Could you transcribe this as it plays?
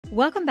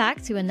Welcome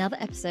back to another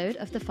episode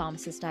of the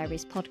Pharmacist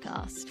Diaries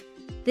podcast.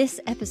 This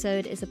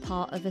episode is a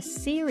part of a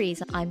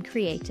series I'm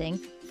creating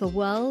for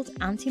World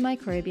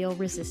Antimicrobial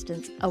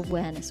Resistance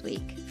Awareness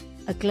Week,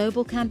 a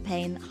global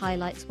campaign that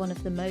highlights one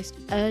of the most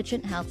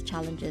urgent health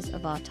challenges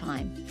of our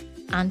time,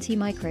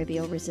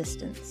 antimicrobial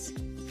resistance.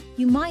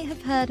 You might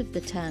have heard of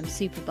the term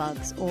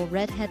superbugs or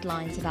read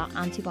headlines about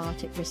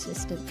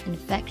antibiotic-resistant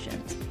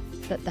infections,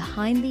 but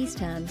behind these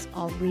terms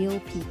are real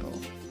people,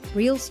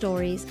 real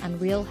stories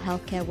and real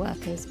healthcare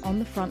workers on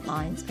the front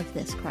lines of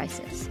this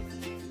crisis.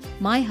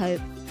 My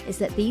hope is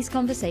that these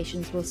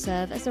conversations will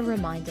serve as a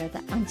reminder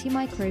that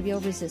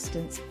antimicrobial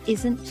resistance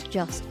isn't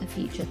just a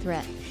future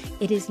threat.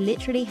 It is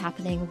literally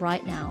happening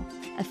right now,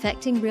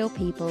 affecting real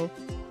people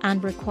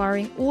and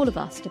requiring all of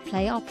us to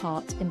play our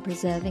part in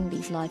preserving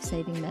these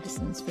life-saving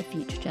medicines for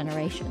future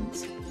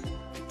generations.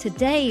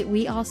 Today,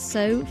 we are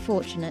so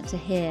fortunate to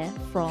hear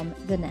from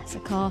Vanessa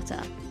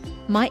Carter.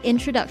 My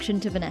introduction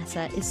to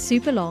Vanessa is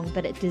super long,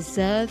 but it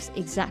deserves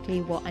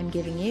exactly what I'm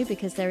giving you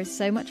because there is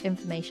so much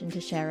information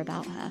to share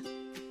about her.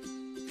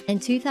 In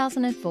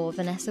 2004,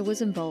 Vanessa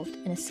was involved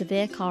in a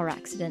severe car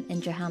accident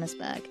in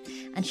Johannesburg,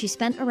 and she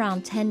spent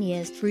around 10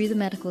 years through the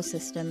medical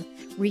system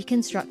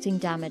reconstructing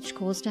damage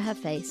caused to her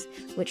face,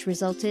 which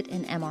resulted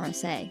in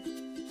MRSA.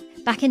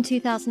 Back in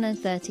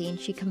 2013,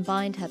 she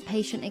combined her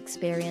patient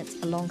experience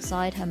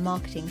alongside her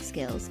marketing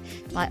skills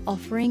by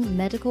offering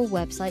medical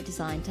website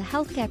design to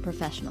healthcare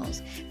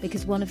professionals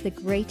because one of the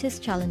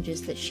greatest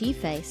challenges that she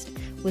faced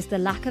was the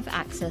lack of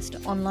access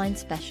to online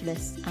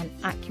specialists and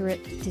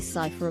accurate,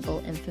 decipherable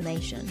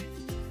information.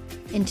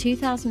 In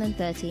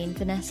 2013,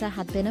 Vanessa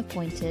had been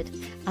appointed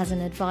as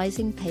an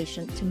advising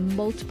patient to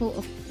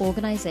multiple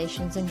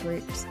organisations and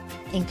groups,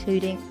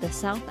 including the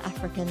South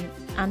African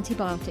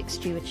Antibiotic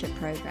Stewardship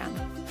Programme.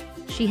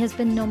 She has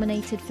been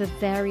nominated for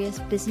various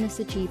Business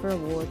Achiever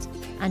Awards,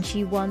 and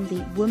she won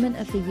the Woman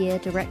of the Year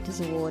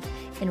Directors Award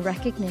in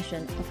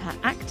recognition of her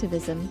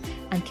activism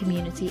and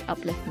community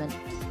upliftment.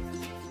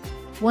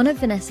 One of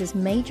Vanessa's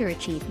major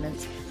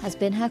achievements has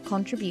been her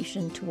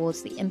contribution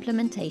towards the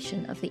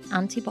implementation of the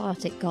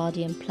Antibiotic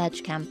Guardian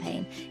Pledge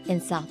campaign in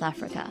South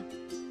Africa.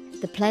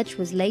 The pledge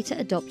was later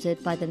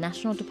adopted by the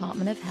National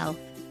Department of Health,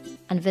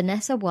 and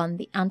Vanessa won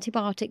the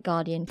Antibiotic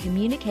Guardian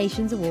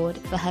Communications Award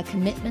for her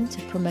commitment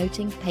to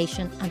promoting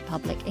patient and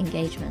public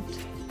engagement.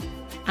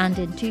 And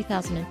in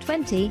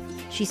 2020,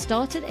 she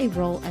started a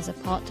role as a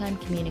part-time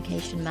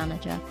communication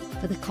manager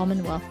for the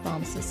Commonwealth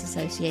Pharmacists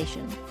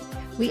Association.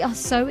 We are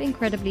so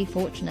incredibly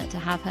fortunate to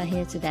have her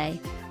here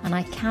today, and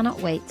I cannot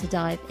wait to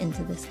dive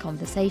into this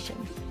conversation.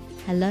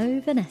 Hello,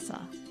 Vanessa.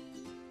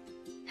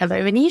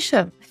 Hello,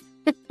 Anisha.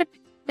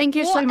 Thank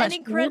you so much.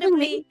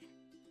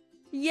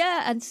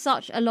 Yeah, and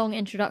such a long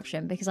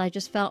introduction because I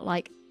just felt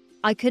like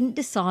I couldn't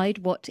decide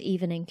what to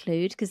even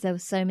include because there were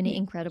so many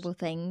incredible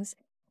things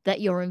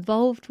that you're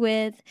involved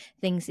with,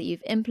 things that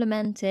you've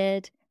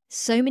implemented,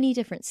 so many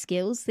different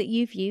skills that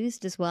you've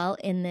used as well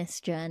in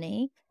this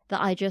journey that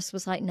I just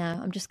was like, no,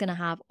 I'm just going to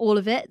have all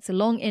of it. It's a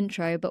long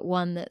intro, but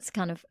one that's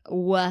kind of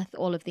worth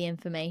all of the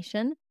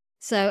information.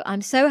 So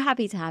I'm so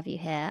happy to have you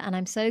here, and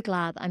I'm so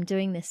glad I'm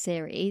doing this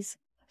series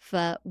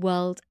for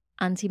World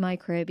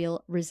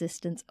Antimicrobial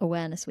Resistance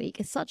Awareness Week.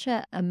 It's such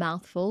a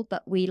mouthful,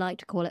 but we like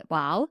to call it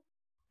WAAW.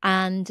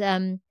 And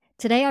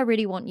today I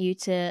really want you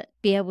to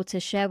be able to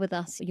share with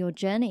us your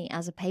journey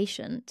as a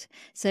patient.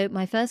 So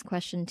my first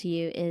question to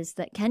you is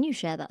that can you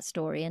share that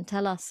story and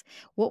tell us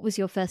what was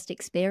your first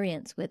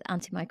experience with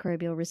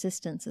antimicrobial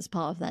resistance as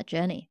part of that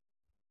journey?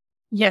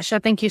 Yeah, sure.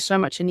 Thank you so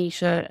much,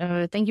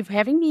 Anisha. Thank you for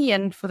having me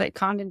and for that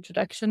kind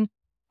introduction.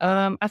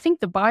 I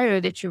think the bio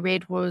that you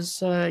read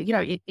was,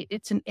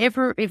 it's an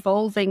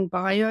ever-evolving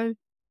bio,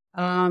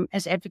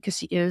 as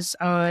advocacy is.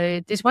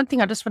 There's one thing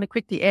I just want to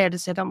quickly add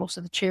is that I'm also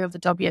the chair of the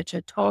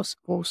WHO task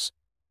force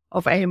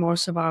of AMR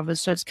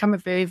survivors. So it's come a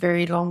very,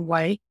 very long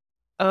way.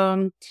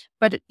 I've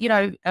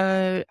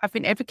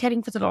been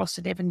advocating for the last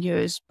 11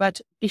 years. But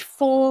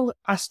before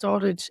I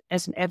started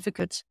as an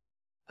advocate,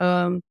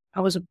 I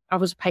was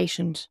a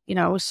patient.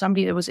 I was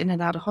somebody that was in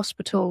and out of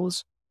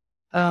hospitals.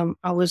 I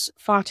was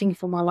fighting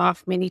for my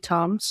life many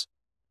times.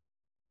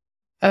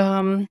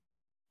 And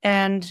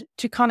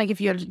to kind of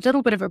give you a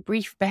little bit of a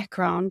brief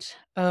background,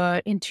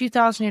 in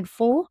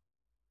 2004,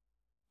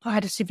 I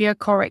had a severe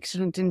car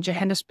accident in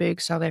Johannesburg,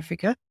 South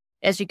Africa.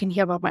 As you can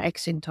hear by my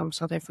accent, I'm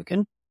South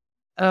African.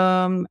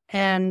 And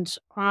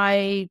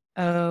I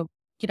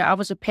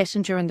was a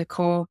passenger in the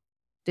car.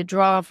 The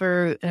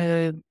driver,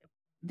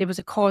 there was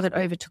a car that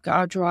overtook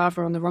our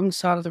driver on the wrong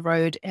side of the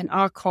road, and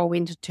our car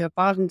went into a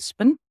violent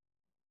spin.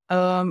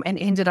 And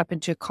ended up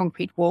into a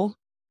concrete wall.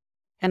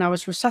 And I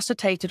was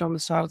resuscitated on the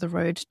side of the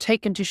road,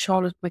 taken to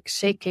Charlotte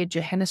Maxeke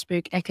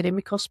Johannesburg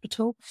Academic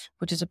Hospital,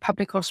 which is a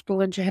public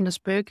hospital in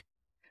Johannesburg.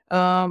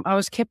 I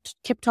was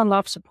kept on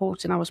life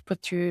support, and I was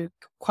put through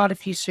quite a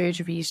few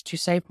surgeries to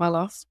save my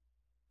life.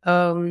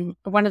 One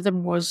of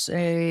them was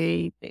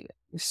a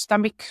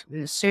stomach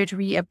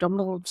surgery,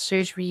 abdominal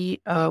surgery.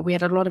 We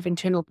had a lot of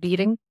internal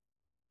bleeding.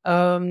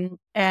 And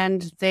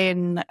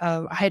then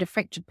I had a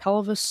fractured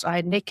pelvis. I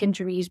had neck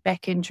injuries,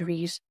 back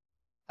injuries.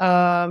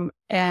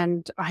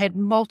 And I had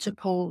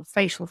multiple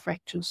facial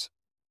fractures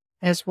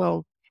as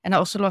well. And I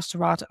also lost a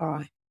right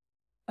eye.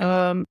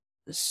 I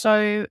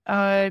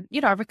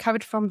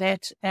recovered from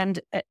that, and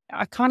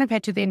I kind of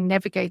had to then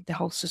navigate the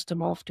whole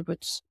system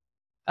afterwards.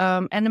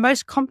 And the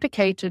most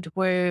complicated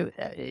were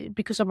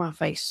because of my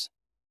face,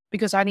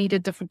 because I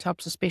needed different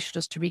types of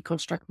specialists to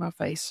reconstruct my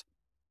face.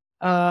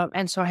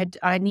 And so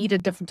I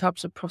needed different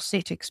types of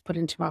prosthetics put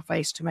into my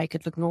face to make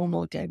it look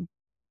normal again.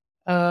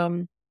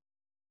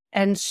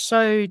 And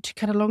so, to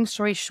cut a long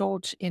story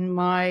short, in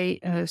my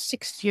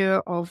 6th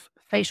year of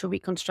facial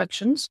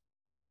reconstructions,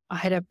 I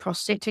had a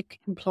prosthetic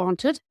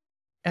implanted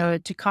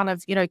to kind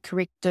of,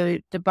 correct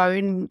the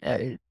bone,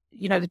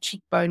 the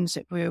cheekbones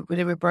that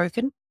were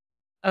broken.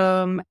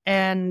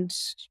 And,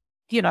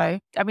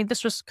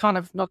 this was kind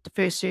of not the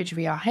first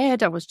surgery I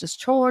had. I was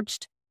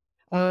discharged,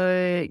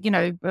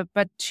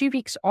 but 2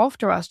 weeks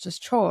after I was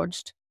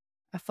discharged,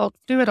 I felt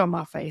fluid on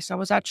my face. I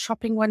was out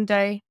shopping one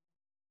day.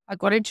 I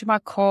got into my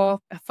car.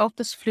 I felt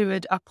this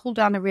fluid. I pulled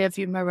down the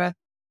rearview mirror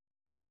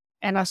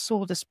and I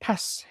saw this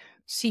pus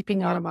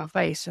seeping out of my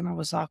face. And I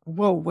was like,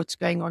 whoa, what's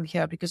going on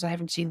here? Because I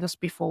haven't seen this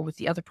before with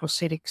the other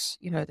prosthetics,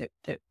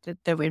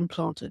 that were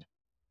implanted.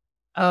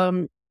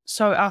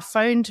 So I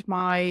phoned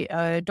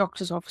my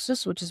doctor's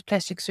offices, which is a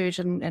plastic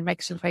surgeon and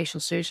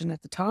maxillofacial surgeon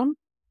at the time.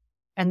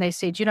 And they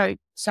said,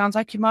 sounds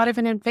like you might have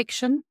an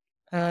infection.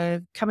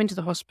 Come into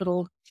the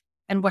hospital.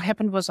 And what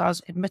happened was I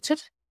was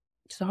admitted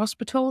to the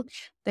hospital.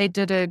 They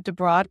did a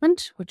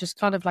debridement, which is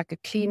kind of like a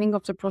cleaning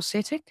of the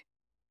prosthetic.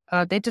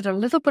 They did a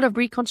little bit of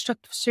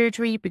reconstructive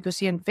surgery because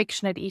the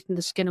infection had eaten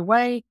the skin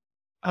away.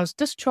 I was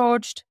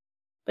discharged,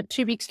 but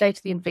 2 weeks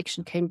later, the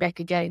infection came back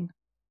again.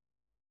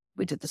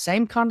 We did the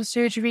same kind of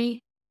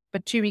surgery,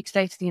 but 2 weeks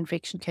later, the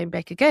infection came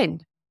back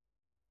again.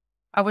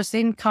 I was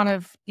then kind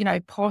of,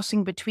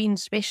 passing between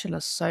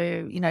specialists.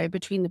 So,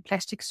 between the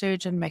plastic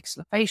surgeon,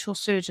 maxillofacial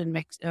surgeon,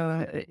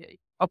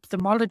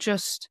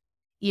 ophthalmologist,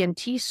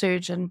 ENT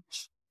surgeon,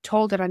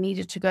 told that I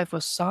needed to go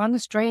for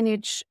sinus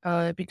drainage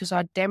because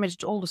I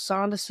damaged all the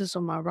sinuses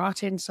on my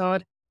right-hand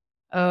side.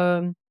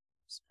 So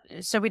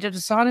we did a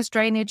sinus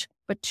drainage,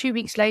 but 2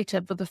 weeks later,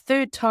 for the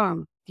 3rd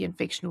time, the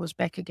infection was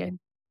back again.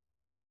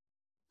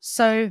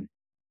 So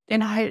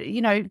then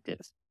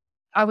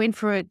I went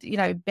for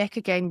it, back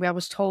again, where I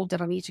was told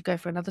that I need to go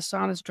for another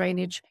sinus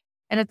drainage.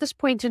 And at this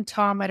point in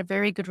time, I had a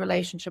very good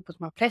relationship with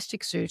my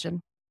plastic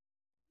surgeon.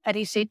 And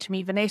he said to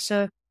me,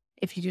 Vanessa,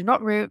 if you do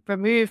not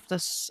remove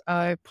this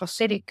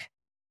prosthetic,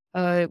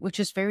 which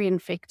is very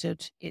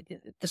infected,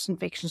 this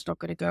infection is not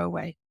going to go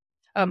away.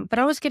 But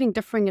I was getting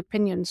differing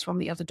opinions from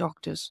the other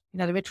doctors.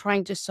 They were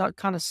trying to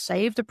kind of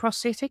save the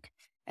prosthetic,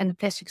 and the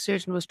plastic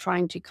surgeon was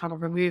trying to kind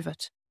of remove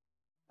it.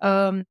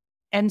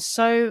 And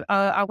so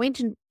I went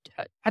and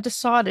I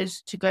decided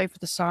to go for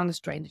the sinus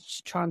drainage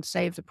to try and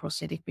save the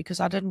prosthetic because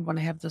I didn't want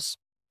to have this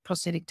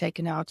prosthetic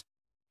taken out.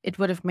 It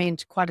would have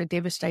meant quite a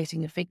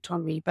devastating effect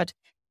on me. But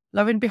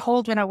lo and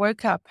behold, when I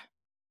woke up,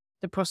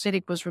 the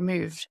prosthetic was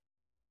removed.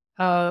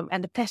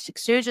 And the plastic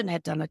surgeon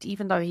had done it,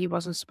 even though he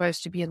wasn't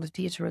supposed to be in the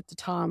theater at the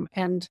time.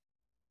 And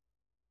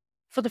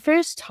for the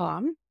first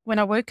time, when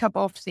I woke up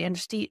after the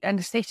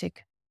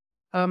anesthetic,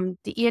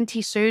 the ENT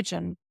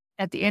surgeon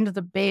at the end of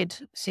the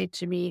bed said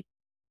to me,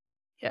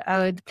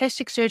 the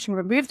plastic surgeon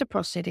removed the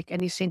prosthetic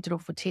and he sent it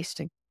off for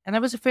testing. And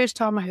that was the first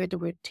time I heard the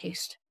word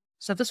test.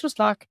 So this was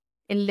like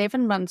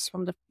 11 months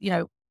from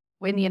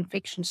when the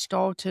infection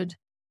started,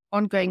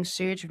 ongoing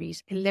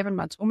surgeries, 11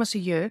 months, almost a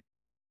year,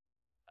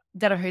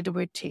 that I heard the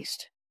word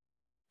test.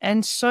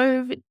 And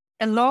so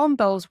alarm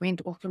bells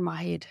went off in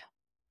my head.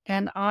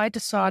 And I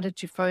decided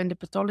to phone the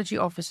pathology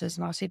officers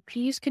and I said,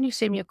 please, can you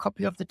send me a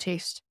copy of the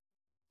test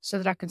so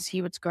that I can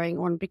see what's going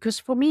on? Because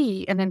for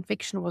me, an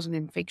infection was an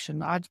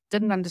infection. I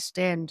didn't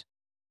understand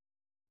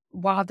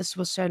why this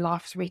was so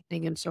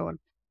life-threatening and so on.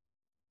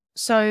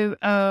 So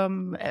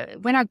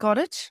when I got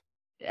it,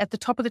 at the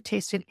top of the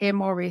test said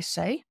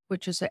MRSA,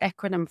 which is an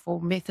acronym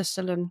for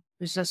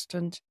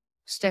methicillin-resistant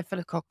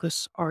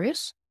Staphylococcus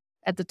aureus.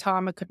 At the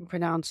time, I couldn't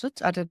pronounce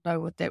it. I didn't know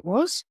what that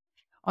was.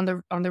 On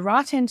the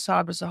right-hand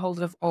side was a whole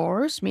lot of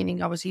R's,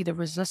 meaning I was either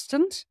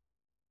resistant,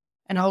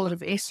 and a whole lot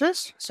of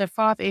S's. So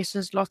 5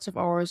 S's, lots of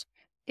R's.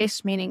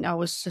 S meaning I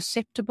was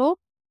susceptible.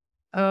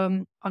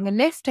 On the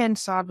left-hand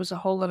side was a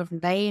whole lot of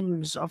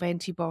names of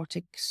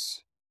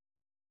antibiotics.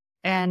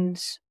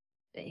 And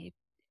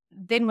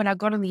then when I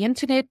got on the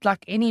internet,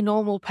 like any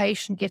normal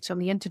patient gets on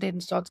the internet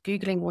and starts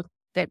Googling what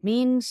that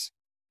means,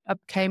 up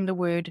came the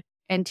word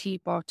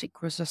antibiotic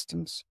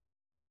resistance.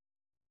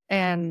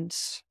 And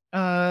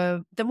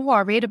the more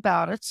I read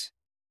about it,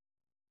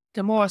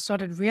 the more I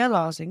started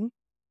realizing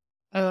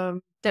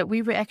that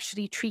we were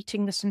actually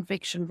treating this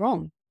infection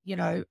wrong.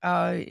 During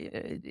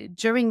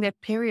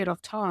that period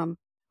of time,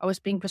 I was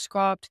being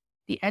prescribed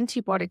the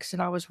antibiotics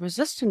that I was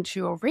resistant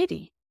to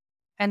already.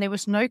 And there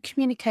was no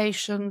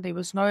communication. There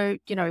was no,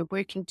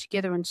 working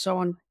together and so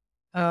on.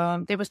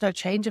 There was no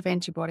change of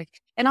antibiotic.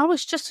 And I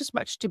was just as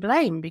much to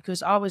blame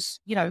because I was,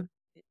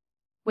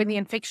 when the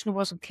infection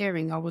wasn't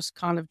clearing, I was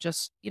kind of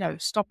just,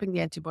 stopping the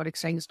antibiotic,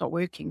 saying it's not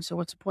working. So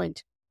what's the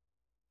point?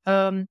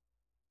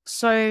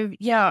 So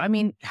yeah, I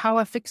mean, how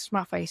I fixed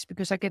my face,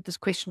 because I get this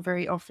question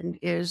very often,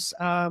 is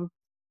I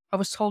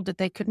was told that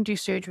they couldn't do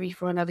surgery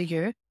for another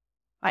year.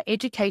 I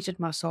educated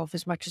myself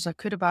as much as I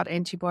could about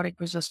antibiotic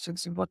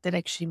resistance and what that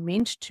actually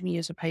meant to me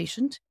as a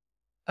patient.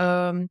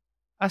 Um,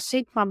 I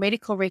sent my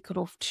medical record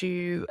off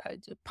to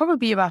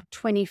probably about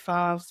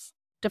 25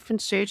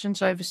 different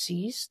surgeons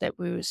overseas that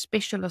were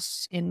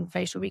specialists in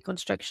facial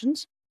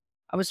reconstructions.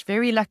 I was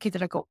very lucky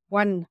that I got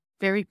one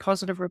very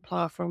positive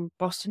reply from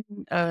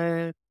Boston,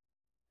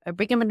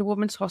 Brigham and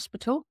Women's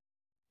Hospital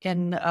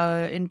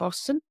in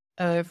Boston,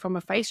 from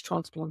a face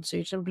transplant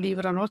surgeon, believe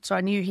it or not. So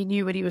I knew he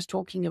knew what he was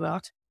talking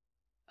about.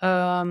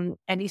 And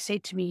he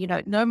said to me,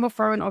 no more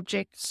foreign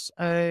objects,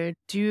 cut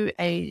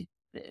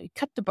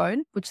the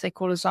bone, which they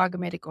call a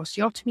zygomatic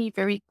osteotomy,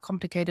 very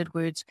complicated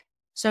words.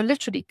 So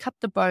literally cut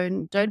the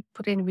bone, don't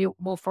put any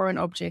more foreign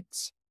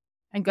objects,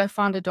 and go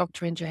find a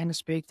doctor in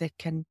Johannesburg that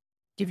can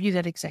give you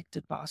that exact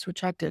advice,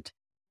 which I did.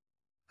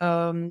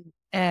 So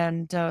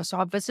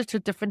I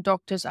visited different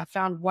doctors. I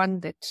found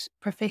one that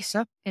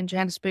professor in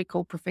Johannesburg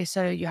called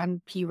Professor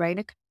Johan P.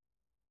 Reineck,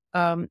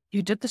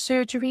 who did the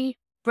surgery,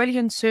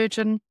 brilliant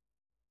surgeon,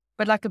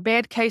 but like a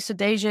bad case of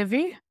deja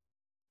vu,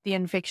 the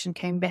infection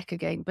came back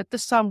again, but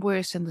this time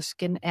worse in the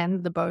skin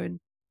and the bone.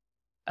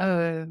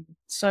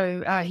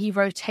 So he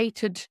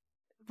rotated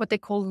what they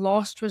call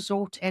last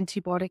resort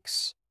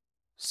antibiotics.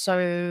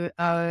 So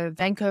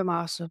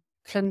vancomycin,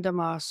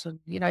 clindamycin,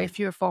 if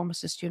you're a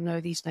pharmacist, you'll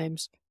know these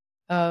names.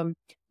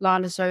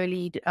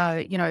 Linezolid,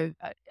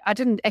 I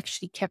didn't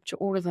actually capture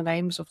all of the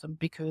names of them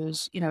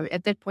because,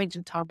 at that point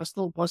in time, I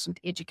still wasn't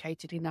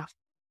educated enough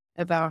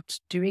about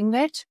doing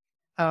that.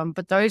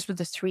 But those were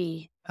the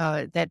three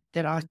that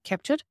I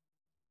captured.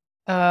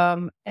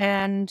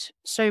 And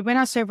so when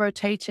I say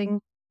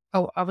rotating,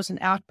 I was an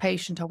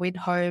outpatient. I went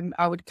home.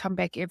 I would come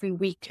back every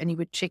week, and he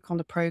would check on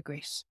the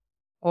progress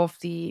of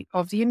the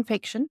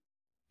infection.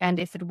 And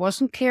if it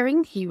wasn't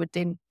clearing, he would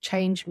then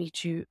change me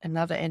to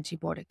another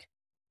antibiotic.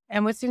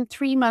 And within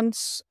 3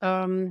 months,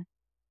 the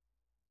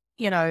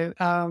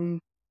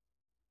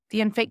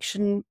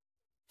infection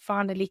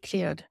finally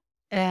cleared.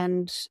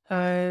 And,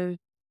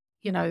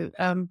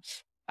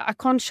 I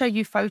can't show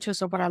you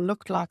photos of what I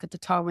looked like at the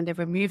time when they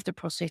removed the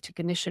prosthetic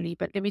initially,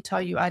 but let me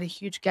tell you, I had a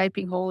huge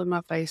gaping hole in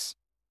my face.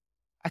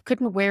 I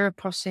couldn't wear a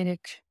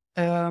prosthetic.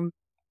 I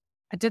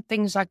did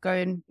things like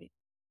I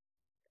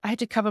had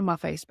to cover my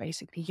face,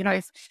 basically.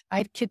 If I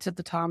had kids at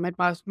the time, I had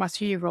my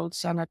 3-year-old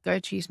son, I'd go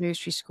to his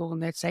nursery school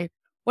and they'd say,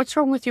 "What's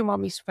wrong with your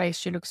mommy's face?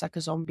 She looks like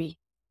a zombie."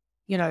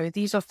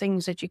 These are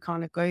things that you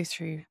kind of go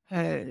through,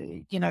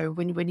 when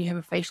you have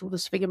a facial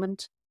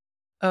disfigurement.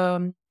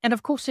 And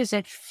of course, there's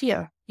that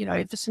fear,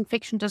 if this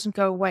infection doesn't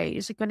go away,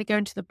 is it going to go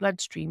into the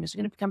bloodstream? Is it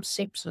going to become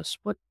sepsis?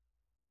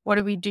 What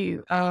do we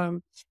do?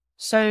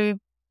 So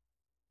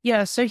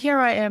here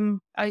I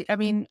am. I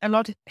mean, a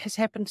lot has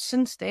happened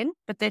since then,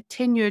 but that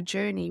 10-year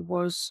journey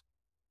was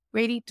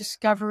really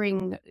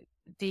discovering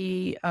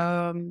the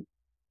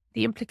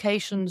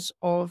implications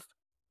of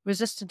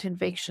resistant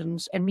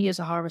infections and me as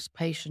a high-risk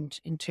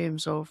patient in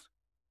terms of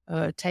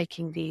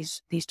taking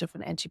these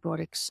different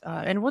antibiotics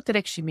and what that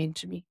actually meant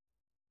to me.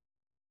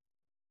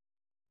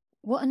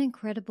 What an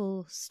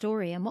incredible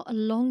story, and what a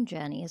long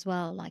journey as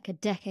well. Like a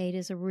decade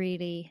is a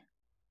really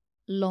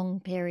long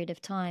period of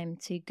time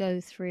to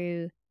go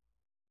through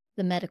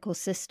the medical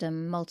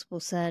system, multiple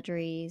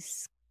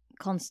surgeries,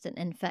 constant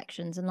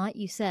infections. And like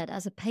you said,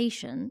 as a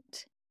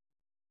patient,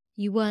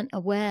 you weren't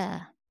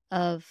aware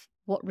of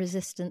what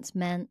resistance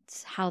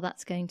meant, how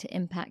that's going to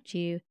impact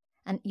you.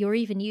 And you're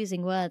even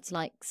using words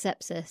like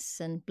sepsis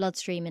and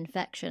bloodstream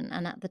infection.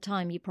 And at the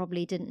time, you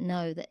probably didn't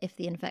know that if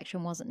the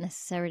infection wasn't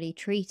necessarily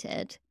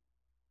treated,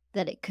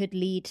 that it could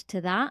lead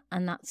to that.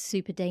 And that's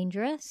super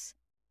dangerous.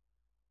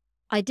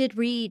 I did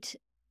read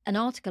an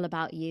article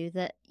about you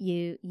that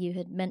you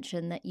had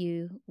mentioned that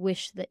you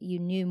wish that you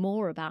knew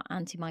more about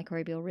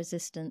antimicrobial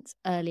resistance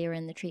earlier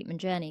in the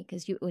treatment journey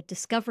because you were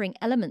discovering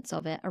elements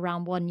of it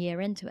around 1 year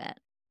into it.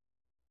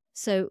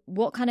 So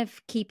what kind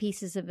of key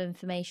pieces of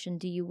information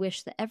do you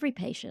wish that every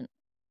patient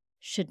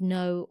should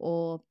know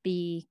or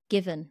be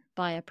given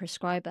by a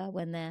prescriber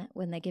when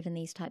they're given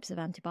these types of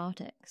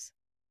antibiotics?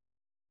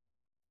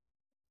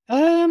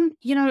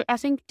 I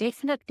think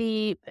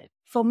definitely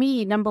for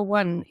me, number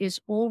one is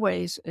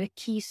always a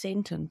key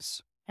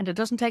sentence, and it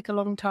doesn't take a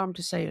long time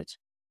to say it,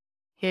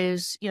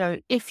 is,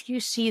 if you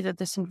see that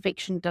this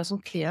infection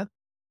doesn't clear,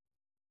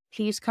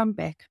 please come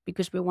back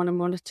because we want to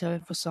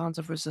monitor for signs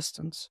of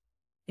resistance.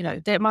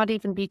 That might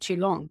even be too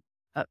long,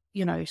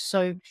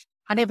 so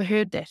I never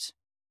heard that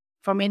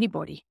from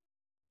anybody.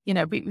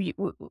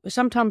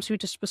 Sometimes we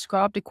just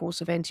prescribed a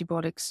course of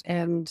antibiotics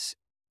and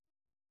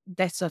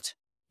that's it,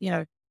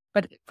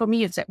 But for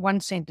me, it's that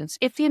one sentence.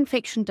 If the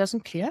infection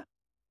doesn't clear,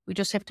 we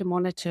just have to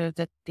monitor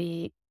that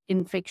the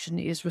infection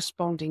is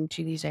responding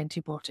to these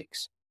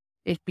antibiotics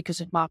because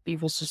it might be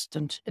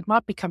resistant. It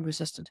might become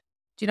resistant.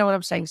 Do you know what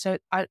I'm saying? So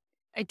I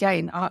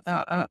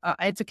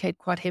advocate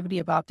quite heavily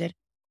about that.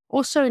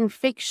 Also,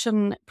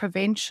 infection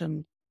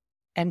prevention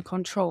and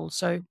control.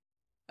 So,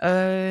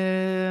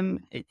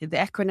 the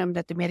acronym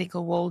that the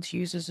medical world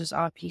uses is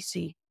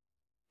RPC.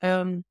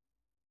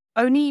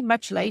 Only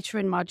much later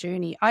in my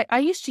journey, I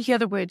used to hear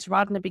the words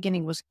right in the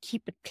beginning was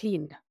keep it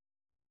clean.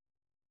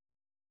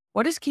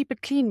 What does keep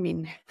it clean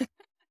mean?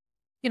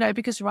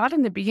 Because right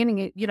in the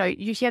beginning,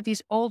 you hear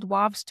these old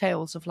wives'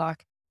 tales of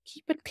like,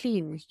 keep it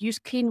clean, use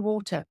clean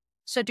water.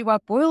 So do I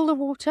boil the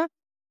water?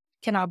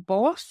 Can I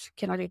bath?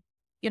 Can I,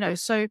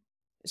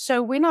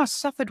 so when I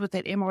suffered with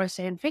that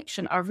MRSA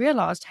infection, I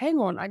realized, hang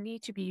on, I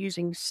need to be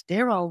using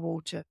sterile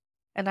water,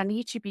 and I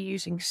need to be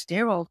using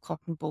sterile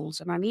cotton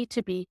balls, and I need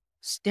to be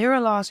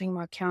sterilizing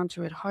my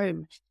counter at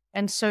home.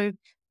 And so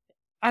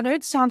I know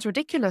it sounds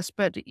ridiculous,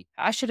 but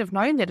I should have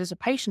known that as a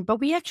patient, but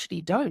we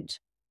actually don't,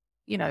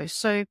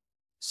 so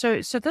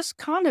this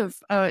kind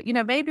of,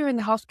 maybe in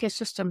the healthcare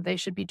system, they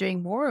should be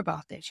doing more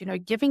about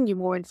that, giving you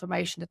more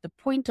information at the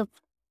point of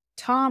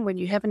time when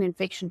you have an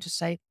infection to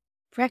say,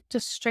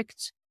 practice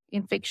strict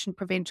infection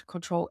prevention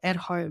control at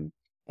home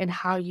and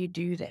how you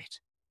do that.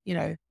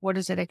 What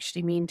does that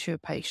actually mean to a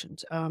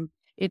patient?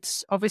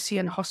 It's obviously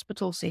in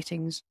hospital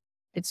settings,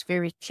 it's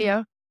very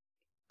clear.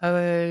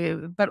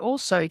 But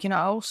also, I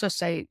also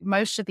say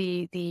most of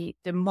the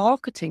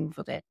marketing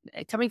for that,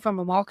 coming from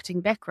a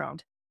marketing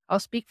background, I'll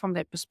speak from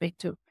that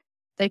perspective.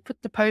 They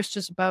put the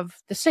posters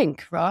above the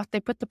sink, right? They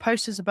put the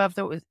posters above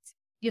the,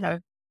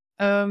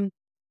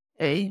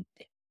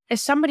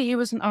 as somebody who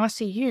was in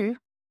ICU,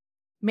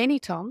 many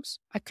times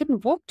I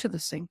couldn't walk to the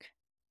sink.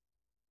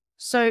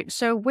 So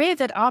where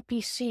that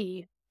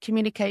RPC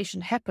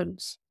communication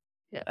happens,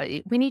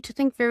 we need to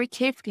think very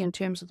carefully in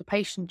terms of the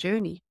patient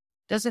journey.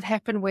 Does it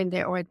happen when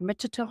they are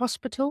admitted to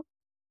hospital,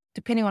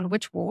 depending on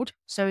which ward?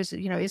 So is it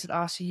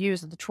ICU?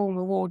 Is it the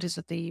trauma ward?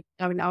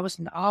 I was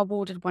in the R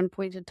ward at one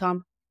point in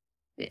time.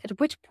 At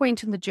which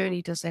point in the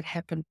journey does that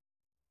happen?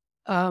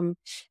 When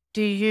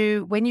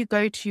you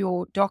go to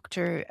your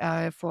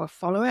doctor for a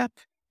follow-up,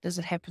 does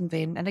it happen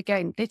then? And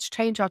again, let's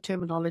change our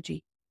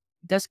terminology.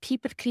 Does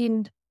keep it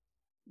clean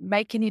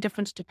make any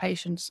difference to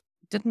patients?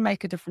 Didn't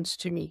make a difference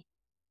to me.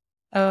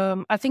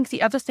 I think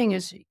the other thing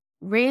is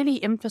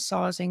really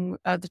emphasizing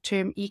the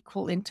term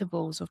equal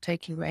intervals of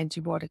taking your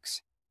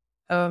antibiotics.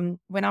 When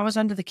I was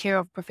under the care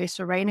of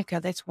Professor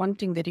Reinecker, that's one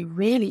thing that he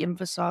really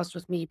emphasized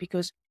with me,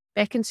 because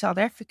back in South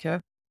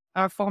Africa,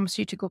 our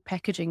pharmaceutical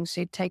packaging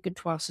said take it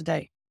twice a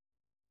day.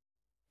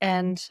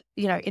 And,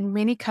 in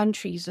many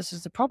countries, this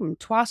is the problem.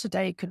 Twice a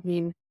day could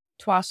mean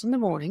twice in the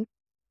morning.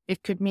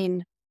 It could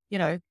mean,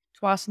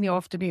 twice in the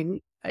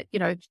afternoon,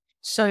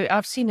 So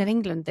I've seen in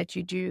England that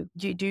you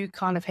do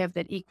kind of have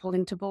that equal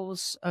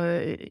intervals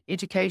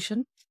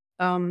education.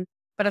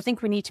 But I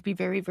think we need to be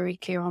very, very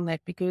clear on that,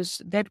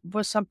 because that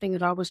was something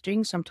that I was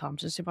doing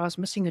sometimes. Is if I was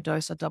missing a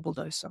dose, I double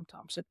dose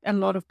sometimes. And a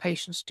lot of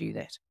patients do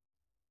that.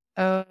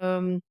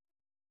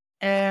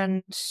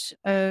 And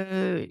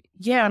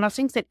I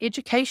think that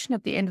education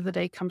at the end of the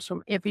day comes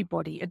from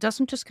everybody. It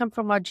doesn't just come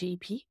from our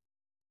GP.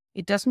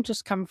 It doesn't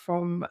just come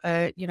from,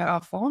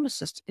 our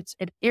pharmacist. It's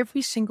at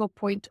every single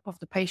point of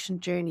the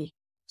patient journey.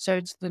 So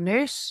it's the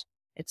nurse,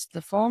 it's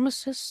the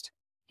pharmacist,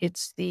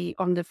 it's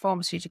on the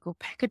pharmaceutical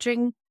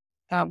packaging.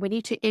 We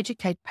need to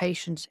educate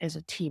patients as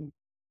a team.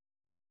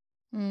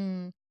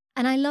 And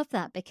I love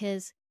that,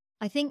 because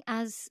I think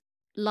as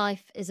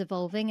life is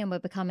evolving and we're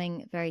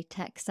becoming very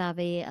tech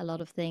savvy, a lot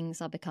of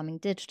things are becoming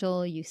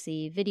digital. You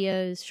see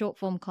videos, short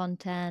form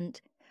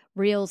content,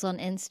 reels on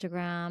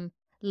Instagram,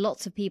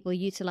 lots of people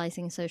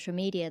utilizing social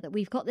media, that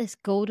we've got this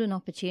golden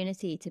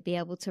opportunity to be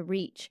able to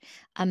reach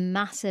a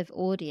massive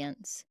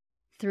audience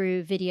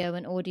through video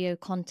and audio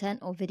content,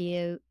 or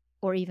video,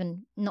 or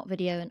even not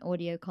video and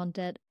audio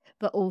content,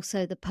 but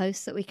also the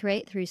posts that we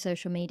create through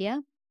social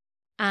media.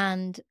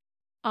 And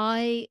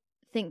I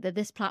think that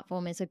this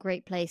platform is a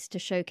great place to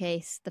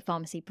showcase the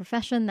pharmacy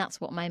profession.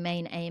 That's what my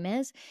main aim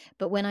is.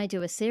 But when I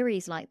do a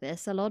series like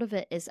this, a lot of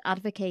it is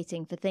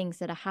advocating for things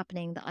that are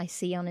happening that I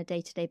see on a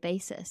day-to-day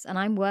basis. And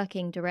I'm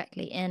working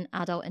directly in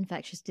adult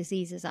infectious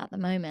diseases at the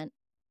moment.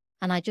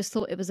 And I just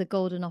thought it was a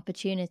golden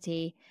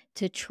opportunity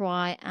to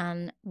try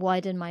and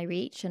widen my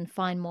reach and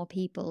find more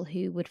people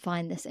who would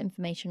find this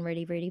information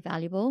really, really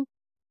valuable.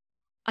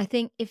 I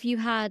think if you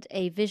had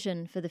a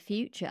vision for the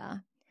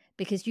future,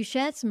 because you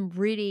shared some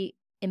really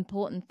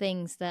important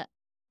things that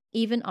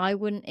even I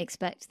wouldn't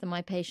expect that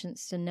my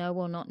patients to know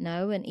or not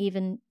know, and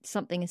even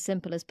something as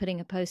simple as putting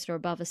a poster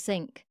above a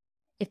sink.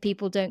 If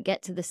people don't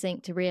get to the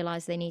sink to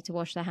realize they need to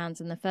wash their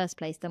hands in the first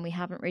place, then we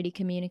haven't really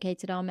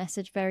communicated our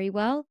message very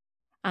well,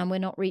 and we're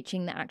not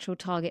reaching the actual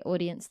target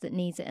audience that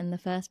needs it in the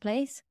first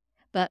place.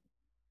 But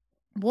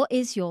what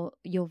is your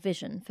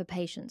vision for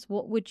patients?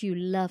 What would you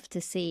love to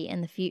see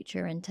in the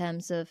future in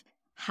terms of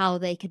how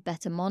they could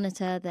better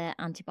monitor their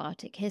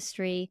antibiotic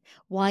history,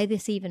 why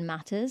this even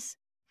matters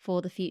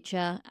for the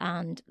future,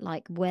 and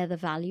like where the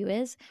value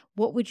is?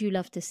 What would you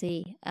love to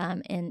see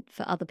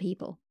for other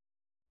people?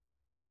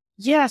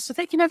 Yeah, so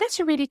that's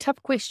a really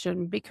tough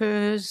question,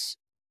 because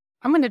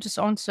I'm going to just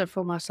answer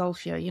for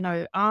myself here.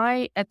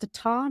 At the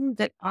time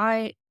that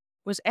I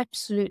was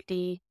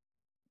absolutely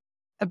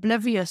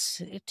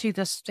oblivious to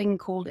this thing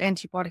called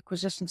antibiotic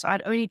resistance,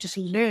 I'd only just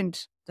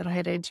learned that I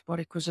had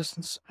antibiotic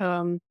resistance.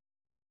 I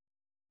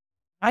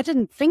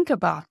didn't think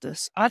about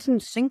this. I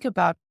didn't think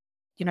about,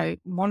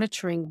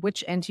 monitoring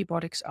which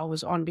antibiotics I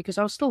was on because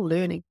I was still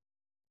learning.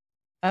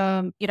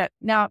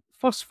 Now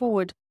fast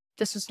forward,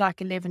 this is like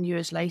 11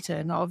 years later,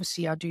 and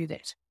obviously I do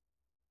that.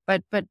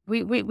 But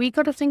we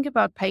got to think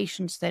about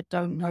patients that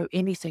don't know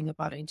anything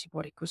about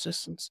antibiotic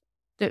resistance.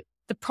 The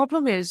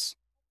problem is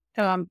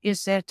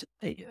that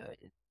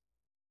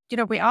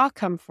where I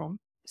come from,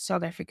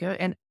 South Africa,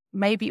 and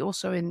maybe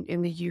also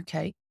in the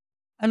UK,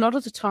 a lot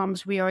of the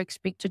times we are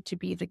expected to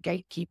be the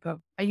gatekeeper.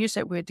 I use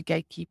that word, the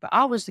gatekeeper.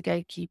 I was the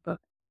gatekeeper.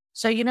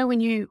 So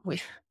when you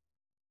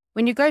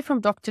go from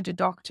doctor to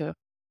doctor,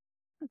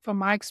 from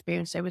my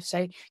experience, they would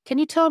say, "Can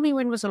you tell me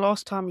when was the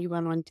last time you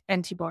went on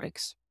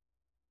antibiotics?"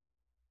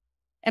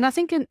 And I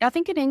think in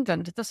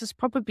England, this is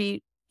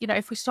probably,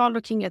 if we start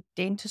looking at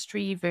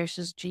dentistry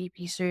versus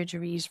GP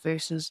surgeries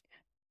versus,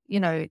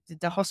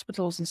 the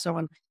hospitals and so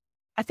on,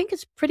 I think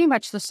it's pretty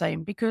much the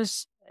same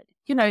because,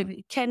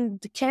 can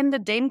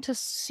the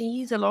dentist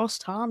see the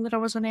last time that I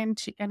was on an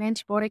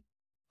antibiotic?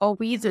 Are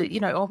we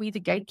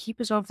the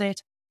gatekeepers of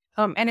that?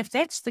 And if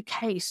that's the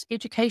case,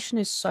 education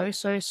is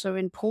so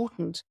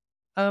important.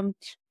 Um,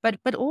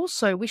 but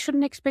also we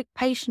shouldn't expect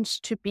patients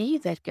to be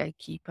that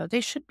gatekeeper.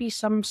 There should be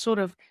some sort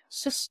of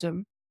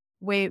system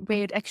where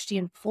it actually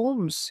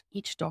informs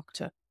each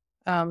doctor.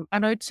 I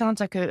know it sounds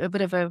like a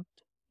bit of a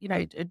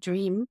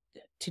dream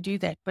to do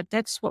that, but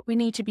that's what we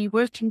need to be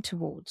working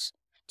towards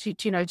to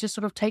just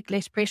sort of take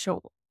less pressure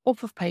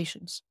off of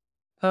patients.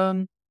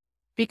 Um,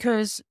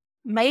 because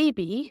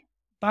maybe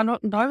by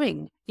not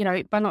knowing,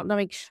 I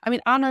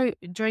mean, I know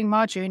during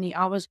my journey,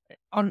 I was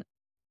on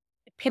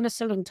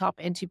penicillin type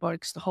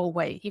antibiotics the whole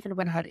way, even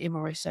when I had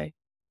MRSA.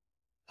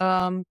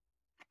 Um,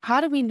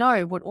 how do we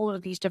know what all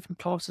of these different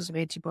classes of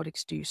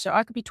antibiotics do? So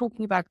I could be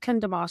talking about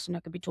clindamycin, I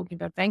could be talking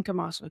about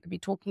vancomycin, I could be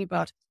talking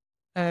about,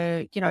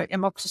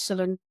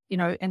 amoxicillin,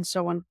 and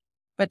so on.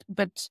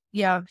 But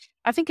yeah,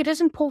 I think it is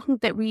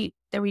important that we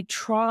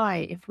try,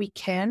 if we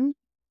can,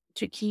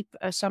 to keep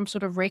some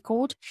sort of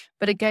record.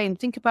 But again,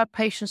 think about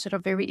patients that are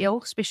very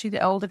ill, especially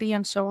the elderly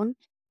and so on.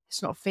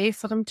 It's not fair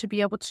for them to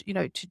be able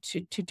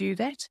to, to do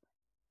that.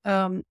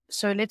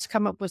 So let's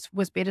come up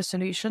with better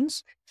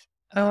solutions.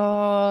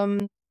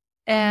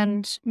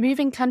 And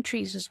moving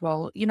countries as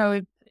well.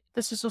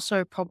 This is also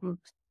a problem.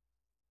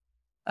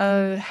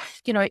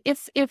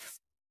 If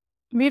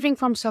moving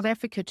from South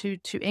Africa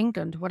to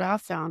England, what I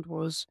found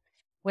was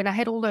when I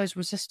had all those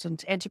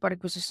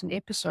antibiotic resistant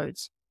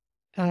episodes,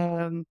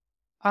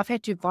 I've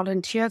had to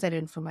volunteer that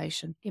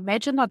information.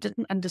 Imagine I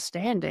didn't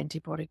understand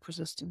antibiotic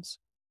resistance.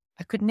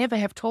 I could never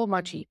have told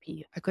my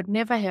GP. I could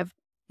never have,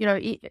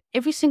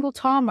 every single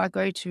time I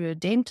go to a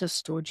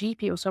dentist or a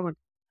GP or someone,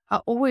 I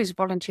always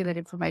volunteer that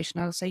information.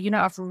 I'll say,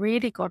 I've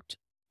really got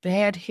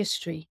bad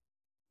history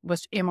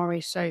with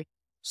MRSA.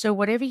 So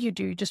whatever you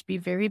do, just be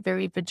very,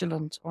 very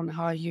vigilant on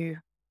how you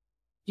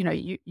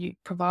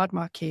provide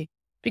my care.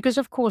 Because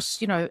of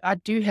course, I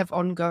do have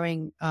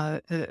ongoing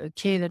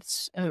care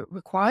that's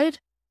required.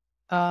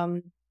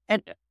 And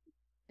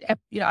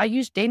I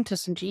use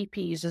dentists and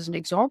GPs as an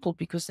example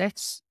because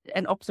that's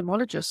an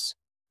ophthalmologist.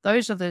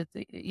 Those are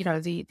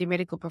the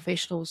medical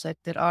professionals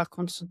that I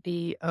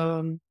constantly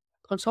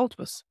consult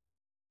with.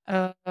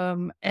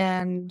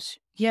 And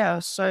yeah,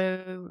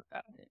 so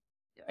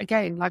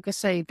again, like I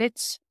say,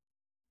 that's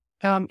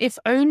if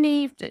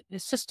only the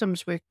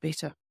systems work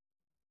better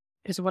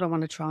is what I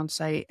want to try and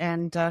say.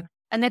 And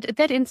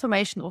that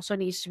information also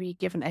needs to be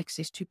given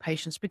access to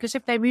patients because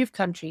if they move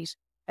countries,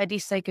 at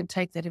least they can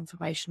take that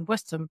information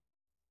with them.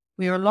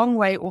 We're a long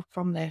way off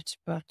from that,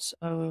 but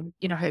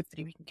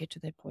hopefully we can get to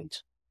that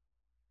point.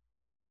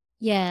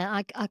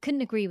 Yeah, I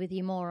couldn't agree with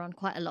you more on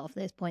quite a lot of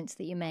those points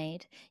that you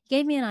made. You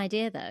gave me an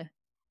idea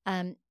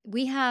though.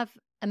 We have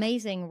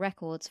amazing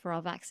records for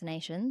our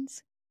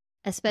vaccinations,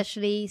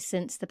 especially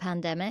since the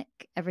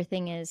pandemic.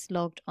 Everything is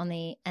logged on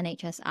the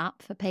NHS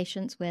app for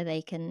patients where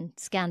they can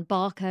scan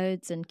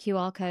barcodes and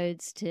QR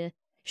codes to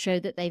show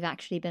that they've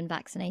actually been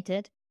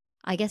vaccinated.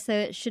 I guess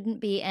there shouldn't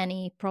be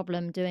any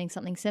problem doing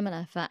something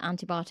similar for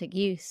antibiotic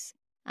use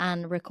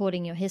and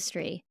recording your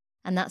history.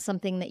 And that's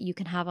something that you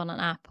can have on an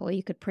app or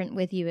you could print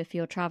with you if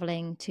you're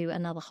traveling to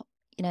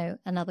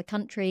another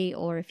country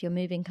or if you're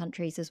moving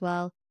countries as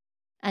well.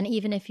 And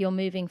even if you're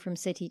moving from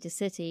city to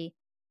city,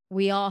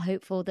 we are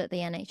hopeful that the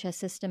NHS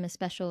system,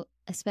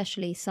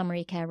 especially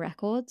summary care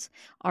records,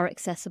 are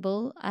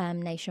accessible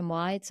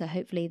nationwide. So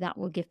hopefully that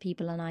will give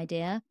people an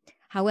idea.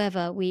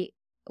 However, we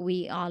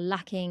are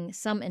lacking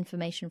some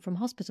information from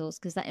hospitals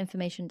because that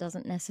information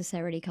doesn't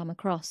necessarily come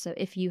across. So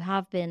if you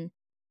have been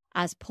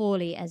as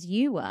poorly as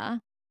you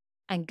were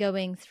and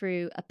going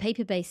through a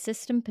paper-based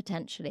system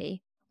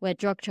potentially where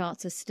drug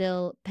charts are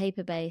still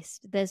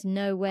paper-based, there's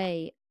no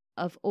way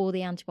of all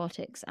the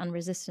antibiotics and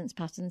resistance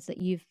patterns that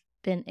you've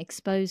been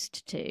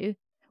exposed to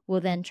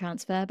will then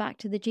transfer back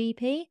to the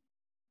GP.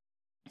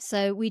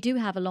 So we do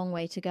have a long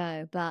way to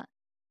go, but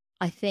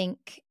I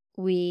think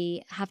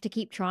we have to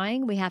keep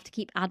trying. We have to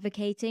keep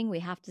advocating. We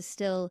have to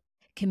still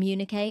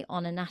communicate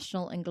on a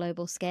national and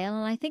global scale.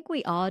 And I think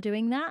we are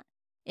doing that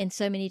in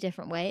so many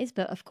different ways,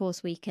 but of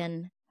course we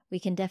can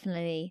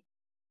definitely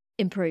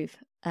improve,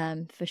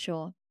 for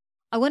sure.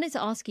 I wanted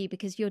to ask you,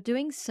 because you're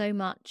doing so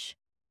much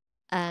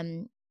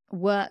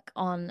work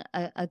on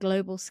a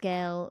global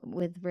scale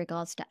with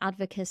regards to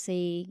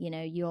advocacy.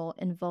 You're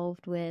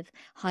involved with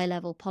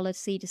high-level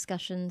policy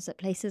discussions at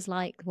places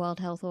like the World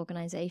Health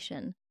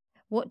Organization.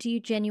 What do you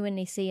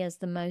genuinely see as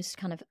the most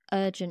kind of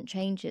urgent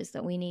changes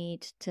that we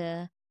need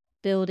to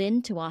build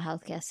into our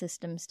healthcare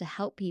systems to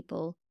help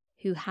people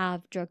who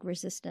have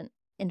drug-resistant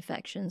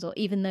infections, or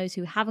even those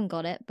who haven't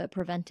got it, but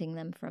preventing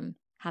them from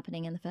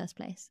happening in the first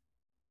place?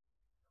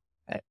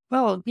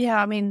 Well,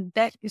 yeah, I mean,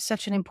 that is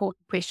such an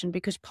important question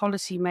because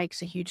policy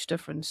makes a huge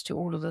difference to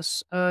all of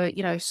this. I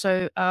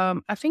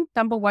think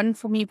number one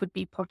for me would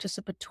be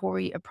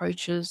participatory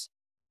approaches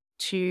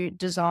to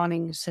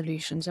designing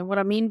solutions. And what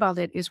I mean by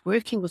that is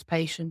working with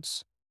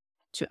patients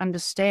to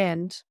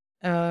understand,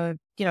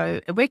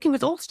 working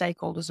with all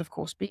stakeholders, of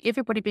course,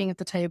 everybody being at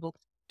the table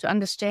to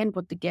understand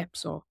what the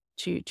gaps are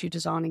to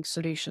designing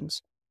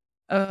solutions.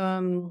 I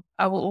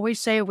will always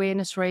say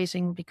awareness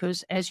raising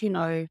because, as you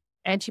know,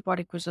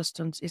 antibiotic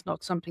resistance is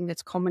not something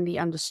that's commonly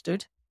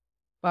understood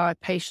by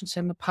patients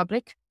and the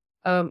public.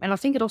 And I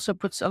think it also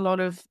puts a lot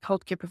of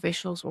healthcare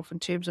professionals off in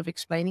terms of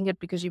explaining it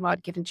because you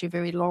might get into a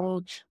very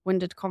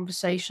long-winded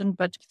conversation.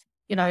 But,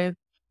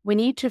 we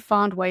need to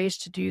find ways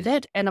to do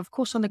that. And of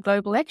course, on the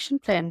Global Action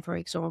Plan, for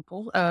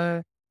example,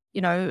 and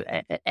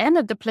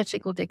at the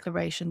political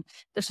declaration,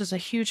 this is a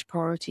huge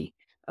priority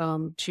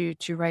to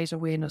raise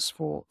awareness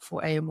for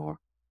AMR.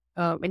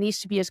 It needs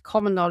to be as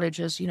common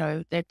knowledge as,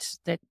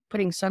 that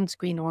putting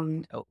sunscreen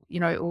on,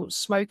 or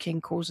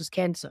smoking causes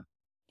cancer.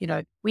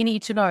 We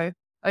need to know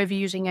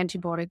overusing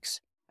antibiotics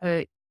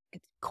it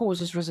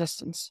causes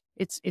resistance.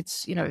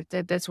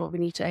 That's what we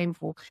need to aim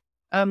for.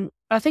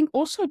 I think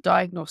also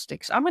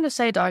diagnostics. I'm going to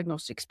say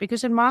diagnostics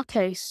because in my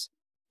case,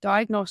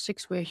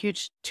 diagnostics were a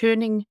huge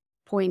turning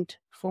point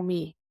for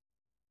me.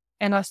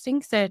 And I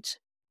think that,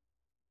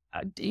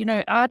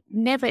 I'd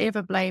never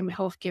ever blame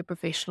healthcare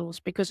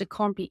professionals because it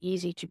can't be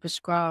easy to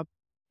prescribe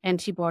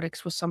antibiotics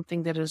for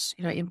something that is,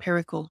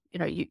 empirical.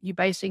 You're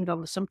basing it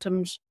on the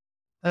symptoms.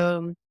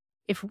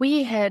 If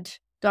we had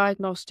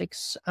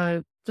diagnostics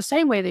the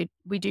same way that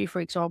we do,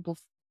 for example,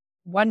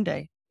 one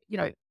day,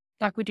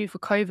 like we do for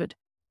COVID,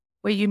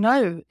 where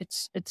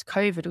it's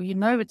COVID,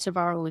 or it's a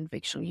viral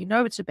infection,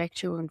 it's a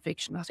bacterial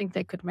infection, I think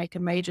that could make a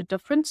major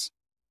difference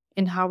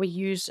in how we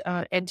use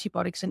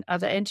antibiotics and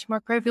other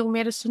antimicrobial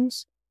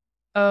medicines.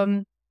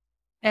 And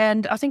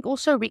I think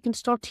also we can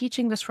start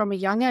teaching this from a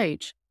young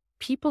age.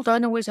 People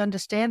don't always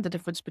understand the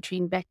difference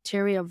between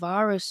bacteria,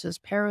 viruses,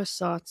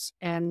 parasites,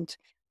 and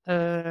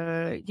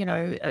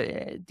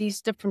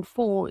these different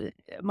four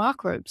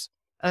microbes,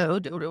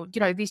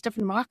 these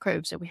different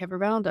microbes that we have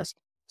around us.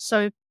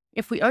 So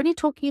if we're only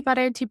talking about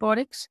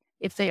antibiotics,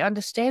 if they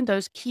understand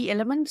those key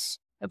elements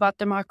about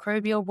the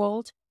microbial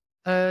world,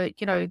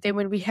 then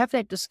when we have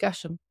that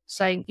discussion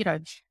saying,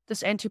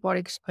 this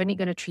antibiotic's only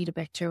going to treat a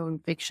bacterial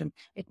infection,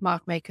 it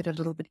might make it a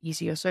little bit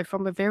easier. So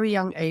from a very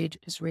young age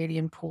is really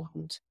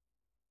important.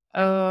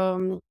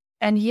 And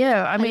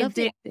yeah, I mean,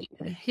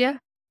 yeah.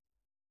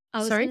 I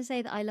was going to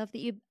say that I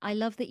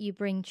love that you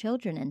bring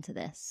children into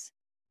this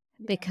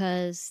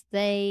because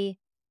they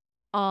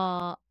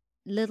are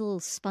little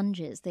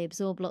sponges. They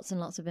absorb lots and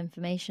lots of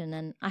information.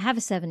 And I have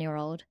a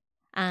 7-year-old,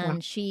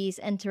 and she's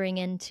entering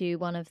into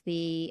one of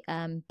the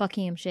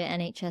Buckinghamshire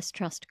NHS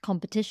Trust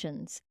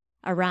competitions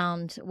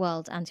around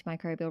World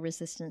Antimicrobial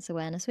Resistance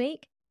Awareness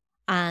Week.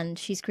 And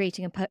she's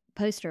creating a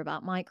poster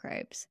about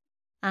microbes.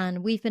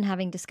 And we've been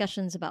having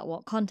discussions about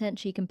what content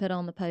she can put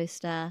on the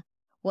poster,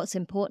 what's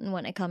important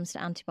when it comes to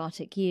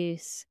antibiotic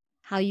use,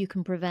 how you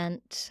can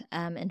prevent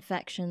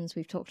infections.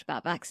 We've talked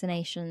about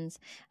vaccinations,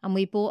 and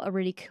we bought a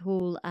really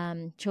cool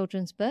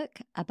children's book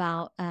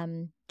about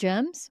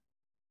germs.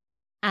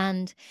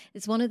 And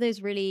it's one of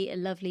those really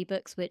lovely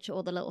books which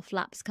all the little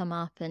flaps come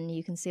up and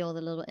you can see all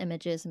the little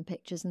images and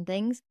pictures and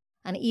things.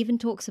 And it even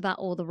talks about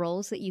all the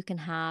roles that you can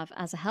have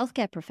as a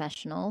healthcare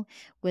professional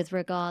with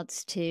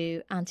regards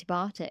to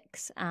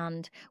antibiotics,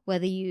 and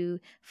whether you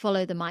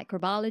follow the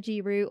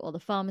microbiology route or the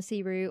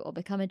pharmacy route or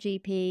become a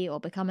GP or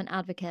become an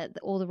advocate,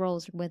 all the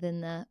roles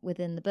within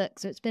the book.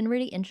 So it's been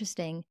really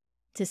interesting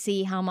to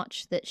see how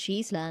much that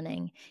she's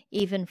learning,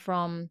 even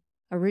from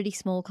a really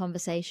small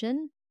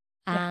conversation.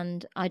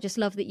 And I just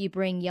love that you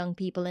bring young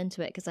people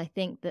into it, because I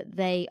think that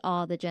they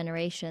are the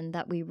generation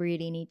that we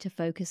really need to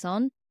focus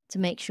on to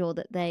make sure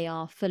that they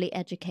are fully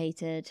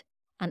educated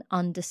and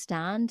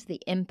understand the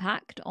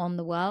impact on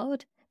the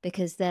world,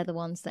 because they're the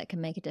ones that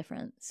can make a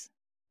difference.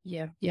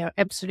 Yeah,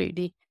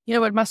 absolutely. You know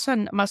what, my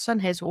son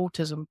has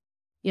autism,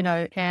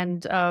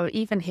 and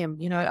even him,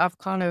 I've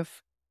kind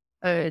of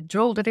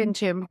drilled it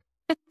into him.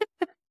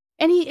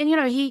 And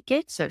he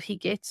gets it.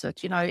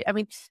 I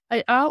mean,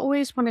 I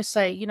always want to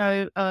say,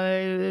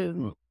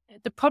 the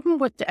problem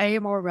with the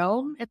AMR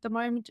realm at the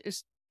moment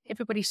is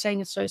everybody's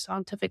saying it's so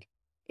scientific.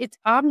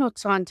 I'm not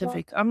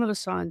scientific. I'm not a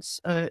science,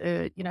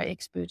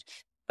 expert,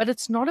 But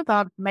it's not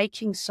about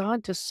making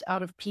scientists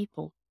out of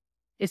people.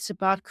 It's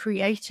about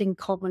creating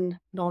common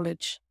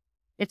knowledge.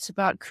 It's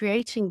about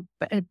creating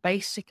a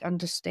basic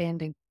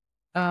understanding.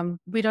 I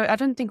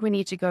don't think we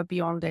need to go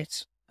beyond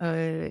that.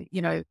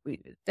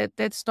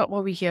 That's not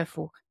what we're here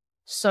for.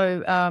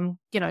 So,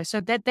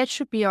 so that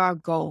should be our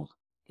goal.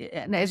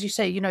 And as you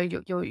say,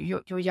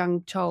 your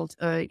young child,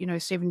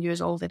 7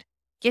 years old, that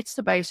gets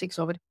the basics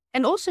of it,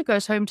 and also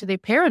goes home to their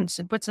parents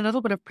and puts a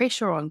little bit of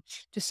pressure on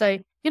to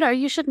say,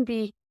 you shouldn't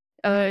be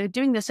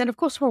doing this. And of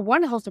course, for a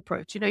One Health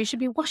approach, you should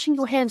be washing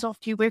your hands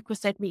after you work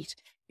with that meat.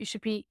 You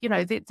should be,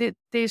 there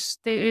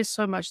is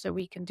so much that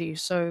we can do.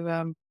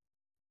 So,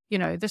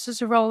 this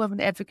is a role of an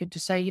advocate to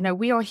say,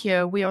 we are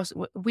here. We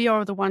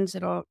are the ones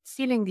that are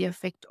feeling the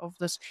effect of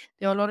this.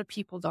 There are a lot of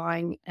people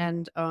dying,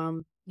 and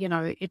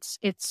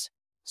it's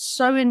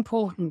so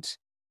important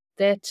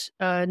that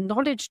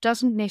knowledge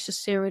doesn't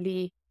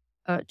necessarily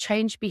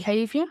change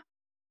behavior,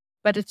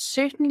 but it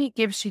certainly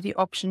gives you the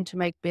option to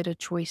make better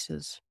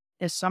choices.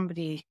 As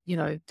somebody,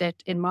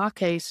 that in my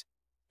case,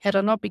 had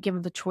I not been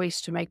given the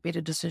choice to make better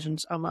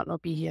decisions, I might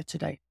not be here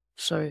today.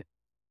 So,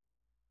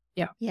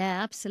 yeah.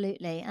 Yeah,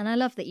 absolutely. And I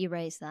love that you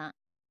raised that.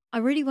 I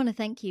really want to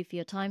thank you for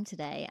your time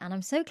today. And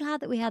I'm so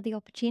glad that we had the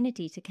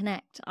opportunity to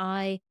connect.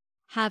 I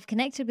have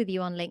connected with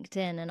you on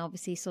LinkedIn and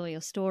obviously saw your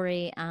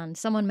story, and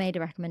someone made a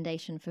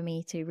recommendation for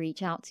me to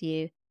reach out to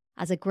you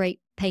as a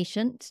great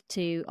patient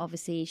to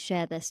obviously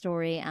share their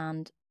story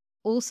and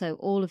also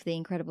all of the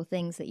incredible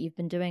things that you've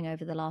been doing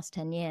over the last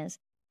 10 years.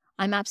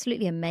 I'm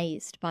absolutely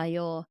amazed by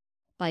your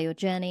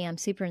journey. I'm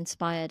super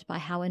inspired by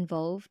how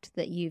involved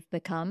that you've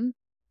become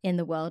in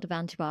the world of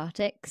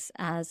antibiotics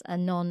as a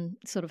non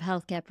sort of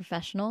healthcare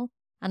professional,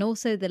 and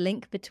also the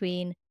link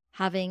between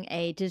having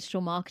a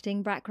digital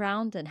marketing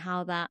background and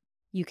how that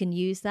you can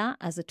use that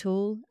as a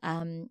tool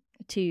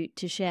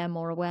to share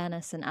more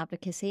awareness and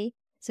advocacy.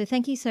 So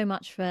thank you so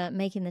much for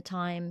making the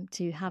time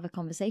to have a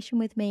conversation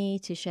with me,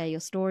 to share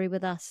your story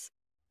with us,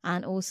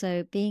 and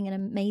also being an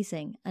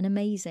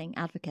amazing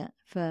advocate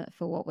for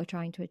what we're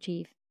trying to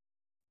achieve.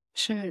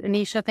 Sure.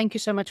 Anisha, thank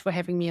you so much for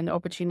having me and the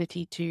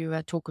opportunity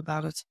to talk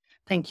about it.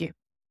 Thank you.